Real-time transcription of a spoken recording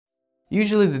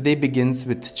Usually the day begins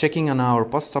with checking on our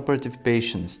post-operative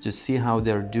patients to see how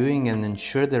they are doing and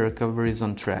ensure their recovery is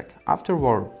on track.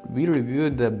 Afterward, we review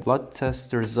the blood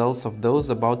test results of those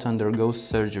about to undergo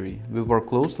surgery. We work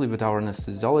closely with our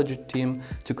anesthesiology team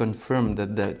to confirm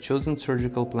that the chosen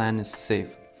surgical plan is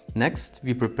safe. Next,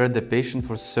 we prepare the patient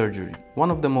for surgery. One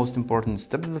of the most important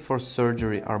steps before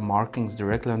surgery are markings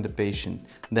directly on the patient.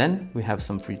 Then, we have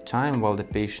some free time while the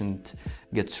patient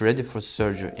gets ready for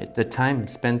surgery. The time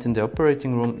spent in the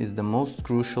operating room is the most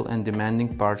crucial and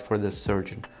demanding part for the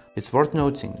surgeon. It's worth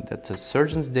noting that the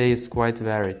surgeon's day is quite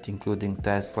varied, including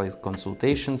tasks like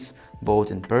consultations,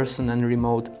 both in person and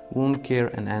remote, wound care,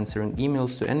 and answering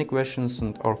emails to any questions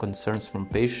or concerns from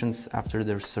patients after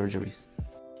their surgeries.